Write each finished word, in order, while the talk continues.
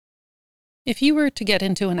If you were to get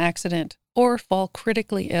into an accident or fall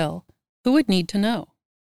critically ill, who would need to know?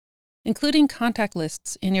 Including contact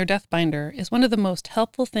lists in your death binder is one of the most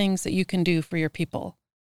helpful things that you can do for your people,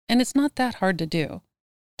 and it's not that hard to do.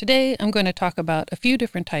 Today, I'm going to talk about a few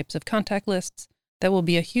different types of contact lists that will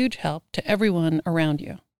be a huge help to everyone around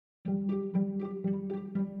you.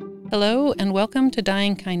 Hello, and welcome to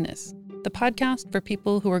Dying Kindness, the podcast for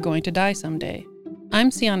people who are going to die someday. I'm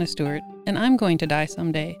Sienna Stewart, and I'm going to die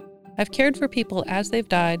someday. I've cared for people as they've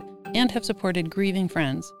died and have supported grieving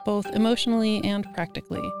friends, both emotionally and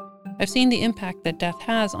practically. I've seen the impact that death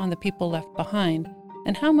has on the people left behind,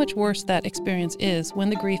 and how much worse that experience is when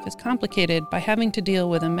the grief is complicated by having to deal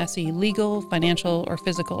with a messy legal, financial, or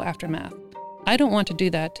physical aftermath. I don't want to do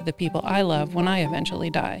that to the people I love when I eventually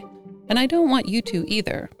die. And I don't want you to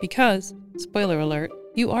either, because, spoiler alert,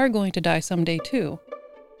 you are going to die someday too.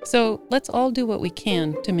 So let's all do what we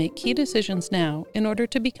can to make key decisions now in order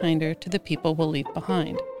to be kinder to the people we'll leave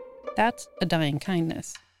behind. That's a dying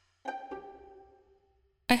kindness.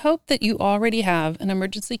 I hope that you already have an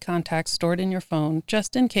emergency contact stored in your phone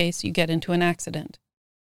just in case you get into an accident.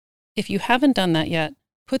 If you haven't done that yet,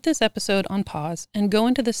 put this episode on pause and go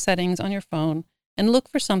into the settings on your phone and look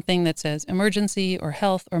for something that says emergency or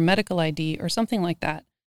health or medical ID or something like that,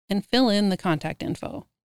 and fill in the contact info.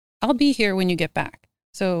 I'll be here when you get back.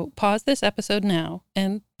 So pause this episode now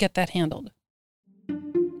and get that handled.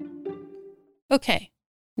 Okay,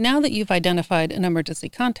 now that you've identified an emergency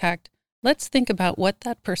contact, let's think about what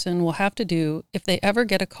that person will have to do if they ever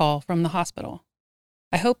get a call from the hospital.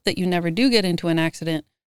 I hope that you never do get into an accident,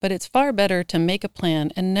 but it's far better to make a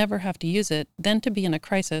plan and never have to use it than to be in a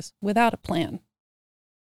crisis without a plan.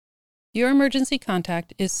 Your emergency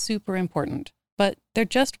contact is super important, but they're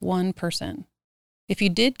just one person. If you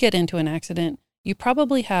did get into an accident, you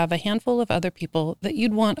probably have a handful of other people that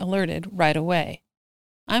you'd want alerted right away.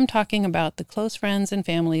 I'm talking about the close friends and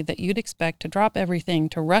family that you'd expect to drop everything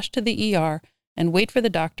to rush to the ER and wait for the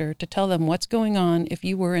doctor to tell them what's going on if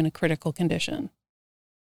you were in a critical condition.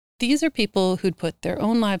 These are people who'd put their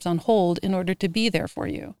own lives on hold in order to be there for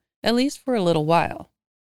you, at least for a little while.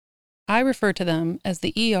 I refer to them as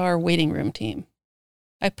the ER waiting room team.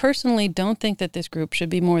 I personally don't think that this group should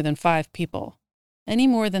be more than 5 people. Any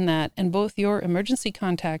more than that, and both your emergency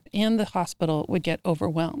contact and the hospital would get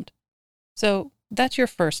overwhelmed. So that's your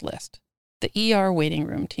first list, the ER waiting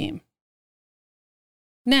room team.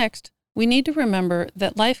 Next, we need to remember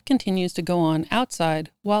that life continues to go on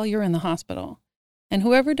outside while you're in the hospital, and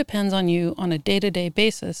whoever depends on you on a day-to-day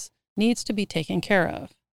basis needs to be taken care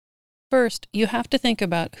of. First, you have to think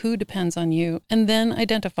about who depends on you and then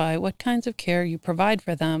identify what kinds of care you provide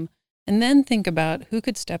for them, and then think about who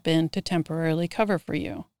could step in to temporarily cover for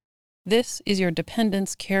you. This is your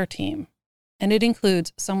dependence care team, and it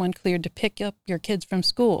includes someone cleared to pick up your kids from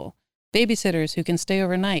school, babysitters who can stay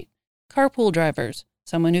overnight, carpool drivers,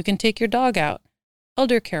 someone who can take your dog out,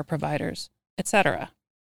 elder care providers, etc.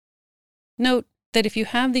 Note that if you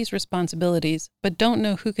have these responsibilities but don't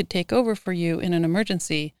know who could take over for you in an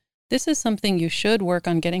emergency, this is something you should work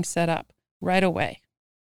on getting set up right away.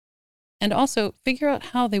 And also figure out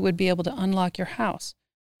how they would be able to unlock your house,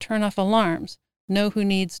 turn off alarms, know who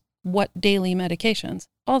needs what daily medications,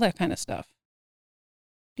 all that kind of stuff.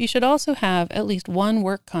 You should also have at least one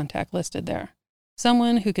work contact listed there,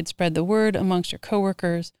 someone who could spread the word amongst your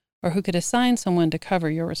coworkers or who could assign someone to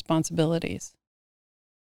cover your responsibilities.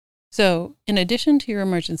 So, in addition to your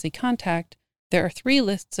emergency contact, there are 3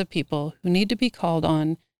 lists of people who need to be called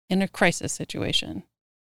on in a crisis situation: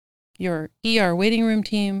 your ER waiting room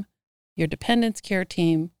team, your dependence care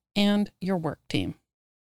team, and your work team.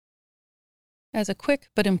 As a quick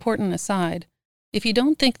but important aside, if you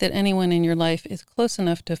don't think that anyone in your life is close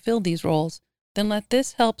enough to fill these roles, then let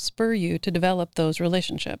this help spur you to develop those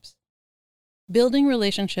relationships. Building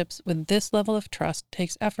relationships with this level of trust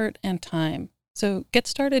takes effort and time, so get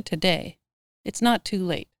started today. It's not too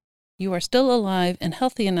late. You are still alive and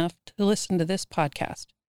healthy enough to listen to this podcast.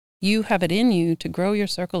 You have it in you to grow your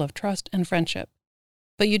circle of trust and friendship.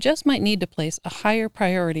 But you just might need to place a higher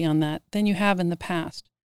priority on that than you have in the past.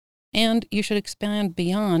 And you should expand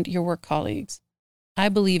beyond your work colleagues. I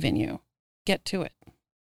believe in you. Get to it.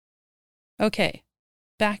 Okay,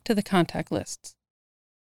 back to the contact lists.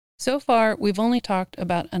 So far, we've only talked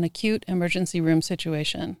about an acute emergency room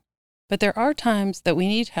situation, but there are times that we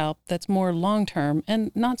need help that's more long-term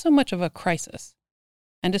and not so much of a crisis.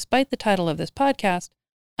 And despite the title of this podcast,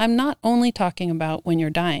 I'm not only talking about when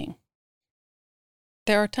you're dying.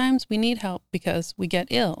 There are times we need help because we get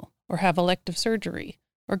ill, or have elective surgery,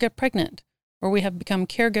 or get pregnant, or we have become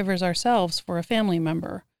caregivers ourselves for a family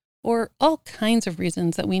member, or all kinds of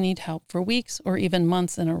reasons that we need help for weeks or even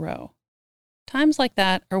months in a row. Times like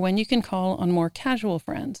that are when you can call on more casual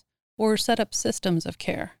friends or set up systems of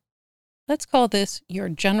care. Let's call this your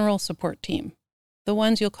general support team, the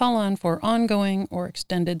ones you'll call on for ongoing or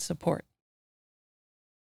extended support.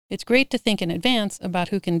 It's great to think in advance about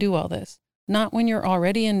who can do all this, not when you're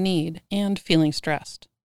already in need and feeling stressed.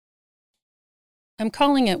 I'm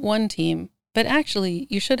calling it one team, but actually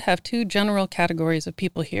you should have two general categories of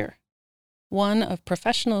people here. One of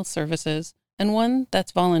professional services and one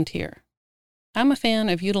that's volunteer. I'm a fan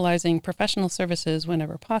of utilizing professional services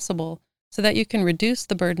whenever possible so that you can reduce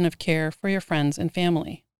the burden of care for your friends and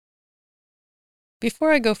family.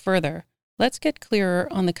 Before I go further, let's get clearer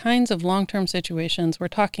on the kinds of long-term situations we're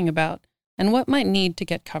talking about and what might need to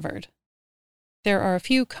get covered. There are a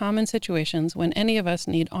few common situations when any of us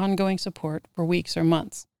need ongoing support for weeks or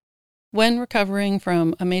months. When recovering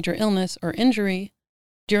from a major illness or injury,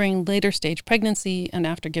 during later stage pregnancy and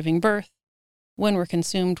after giving birth, when we're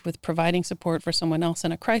consumed with providing support for someone else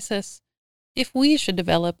in a crisis, if we should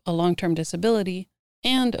develop a long-term disability,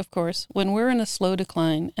 and, of course, when we're in a slow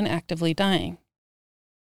decline and actively dying.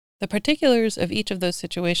 The particulars of each of those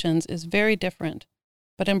situations is very different,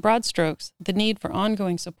 but in broad strokes, the need for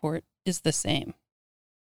ongoing support is the same.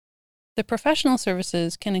 The professional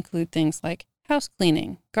services can include things like house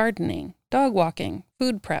cleaning, gardening, dog walking,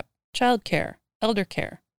 food prep, childcare, elder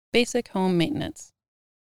care, basic home maintenance.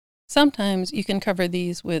 Sometimes you can cover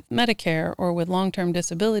these with Medicare or with long-term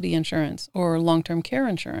disability insurance or long-term care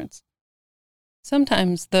insurance.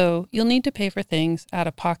 Sometimes, though, you'll need to pay for things out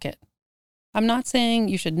of pocket. I'm not saying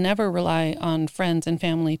you should never rely on friends and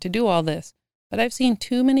family to do all this, but I've seen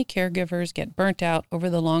too many caregivers get burnt out over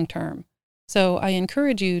the long term, so I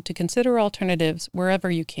encourage you to consider alternatives wherever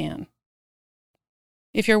you can.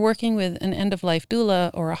 If you're working with an end-of-life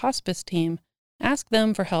doula or a hospice team, ask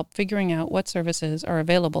them for help figuring out what services are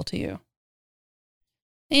available to you.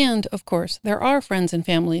 And, of course, there are friends and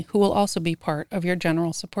family who will also be part of your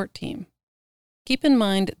general support team. Keep in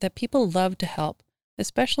mind that people love to help,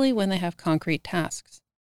 especially when they have concrete tasks.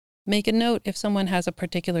 Make a note if someone has a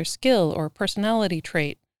particular skill or personality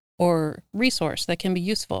trait or resource that can be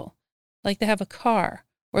useful, like they have a car,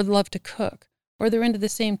 or love to cook, or they're into the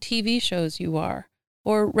same TV shows you are,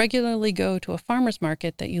 or regularly go to a farmer's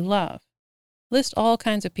market that you love. List all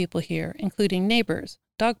kinds of people here, including neighbors,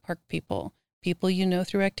 dog park people, people you know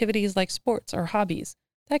through activities like sports or hobbies,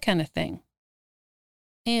 that kind of thing.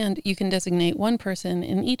 And you can designate one person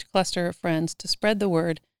in each cluster of friends to spread the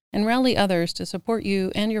word and rally others to support you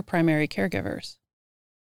and your primary caregivers.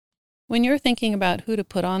 When you're thinking about who to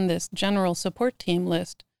put on this general support team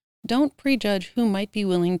list, don't prejudge who might be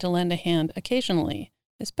willing to lend a hand occasionally,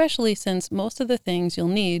 especially since most of the things you'll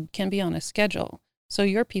need can be on a schedule, so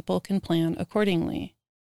your people can plan accordingly.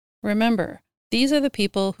 Remember, these are the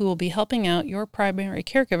people who will be helping out your primary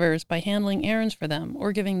caregivers by handling errands for them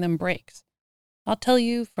or giving them breaks. I'll tell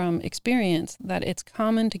you from experience that it's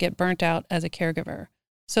common to get burnt out as a caregiver,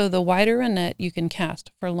 so the wider a net you can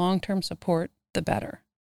cast for long-term support, the better.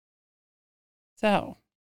 So,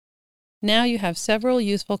 now you have several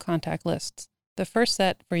useful contact lists, the first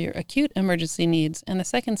set for your acute emergency needs and the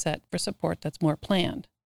second set for support that's more planned.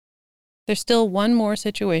 There's still one more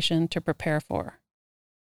situation to prepare for.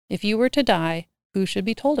 If you were to die, who should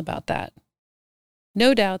be told about that?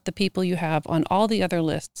 No doubt the people you have on all the other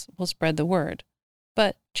lists will spread the word,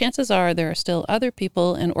 but chances are there are still other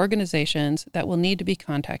people and organizations that will need to be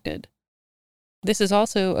contacted. This is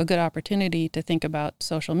also a good opportunity to think about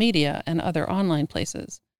social media and other online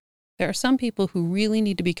places. There are some people who really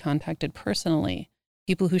need to be contacted personally,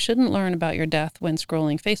 people who shouldn't learn about your death when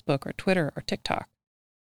scrolling Facebook or Twitter or TikTok.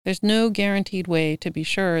 There's no guaranteed way to be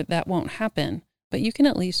sure that won't happen, but you can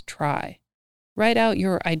at least try. Write out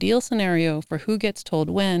your ideal scenario for who gets told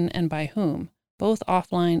when and by whom, both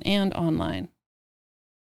offline and online.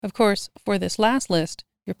 Of course, for this last list,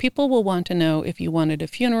 your people will want to know if you wanted a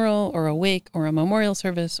funeral or a wake or a memorial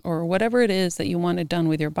service or whatever it is that you wanted done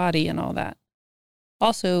with your body and all that.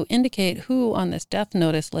 Also, indicate who on this death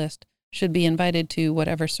notice list should be invited to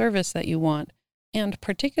whatever service that you want, and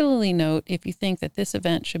particularly note if you think that this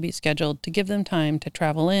event should be scheduled to give them time to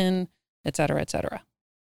travel in, etc., etc.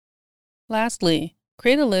 Lastly,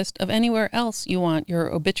 create a list of anywhere else you want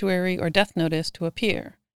your obituary or death notice to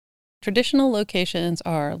appear. Traditional locations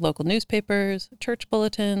are local newspapers, church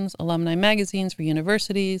bulletins, alumni magazines for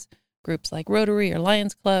universities, groups like Rotary or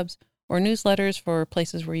Lions Clubs, or newsletters for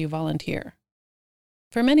places where you volunteer.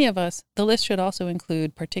 For many of us, the list should also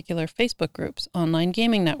include particular Facebook groups, online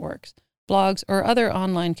gaming networks, blogs, or other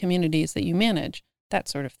online communities that you manage, that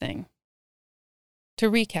sort of thing. To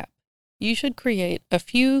recap, you should create a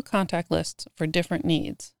few contact lists for different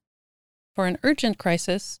needs. For an urgent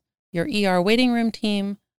crisis, your ER waiting room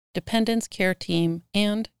team, dependence care team,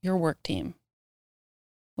 and your work team.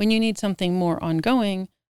 When you need something more ongoing,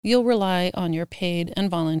 you'll rely on your paid and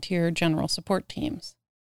volunteer general support teams.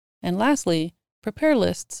 And lastly, prepare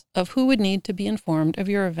lists of who would need to be informed of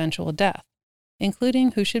your eventual death,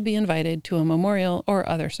 including who should be invited to a memorial or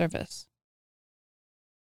other service.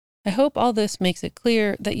 I hope all this makes it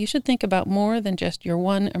clear that you should think about more than just your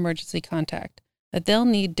one emergency contact, that they'll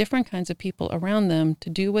need different kinds of people around them to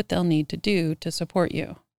do what they'll need to do to support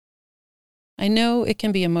you. I know it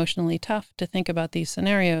can be emotionally tough to think about these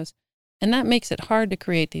scenarios, and that makes it hard to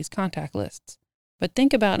create these contact lists. But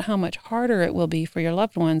think about how much harder it will be for your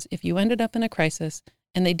loved ones if you ended up in a crisis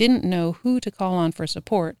and they didn't know who to call on for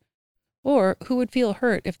support, or who would feel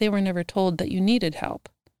hurt if they were never told that you needed help.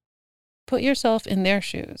 Put yourself in their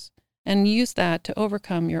shoes and use that to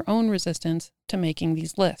overcome your own resistance to making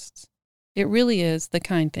these lists. It really is the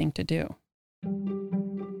kind thing to do.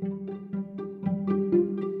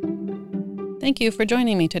 Thank you for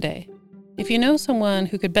joining me today. If you know someone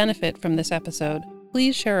who could benefit from this episode,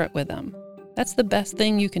 please share it with them. That's the best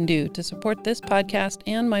thing you can do to support this podcast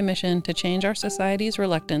and my mission to change our society's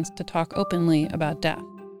reluctance to talk openly about death.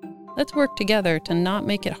 Let's work together to not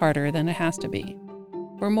make it harder than it has to be.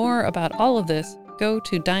 For more about all of this, go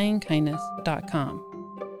to dyingkindness.com.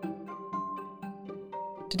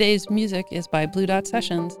 Today's music is by Blue Dot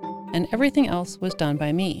Sessions, and everything else was done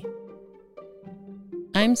by me.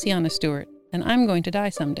 I'm Sienna Stewart, and I'm going to die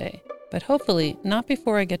someday, but hopefully not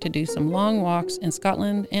before I get to do some long walks in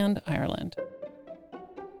Scotland and Ireland.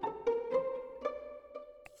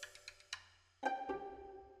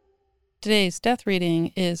 Today's death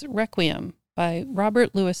reading is Requiem by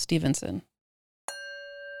Robert Louis Stevenson.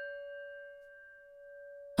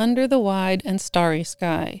 Under the wide and starry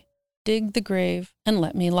sky, dig the grave and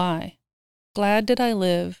let me lie. Glad did I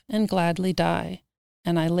live and gladly die,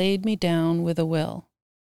 and I laid me down with a will.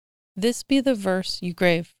 This be the verse you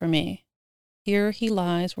grave for me. Here he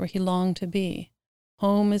lies where he longed to be.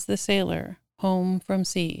 Home is the sailor, home from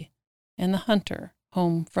sea, and the hunter,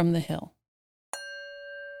 home from the hill.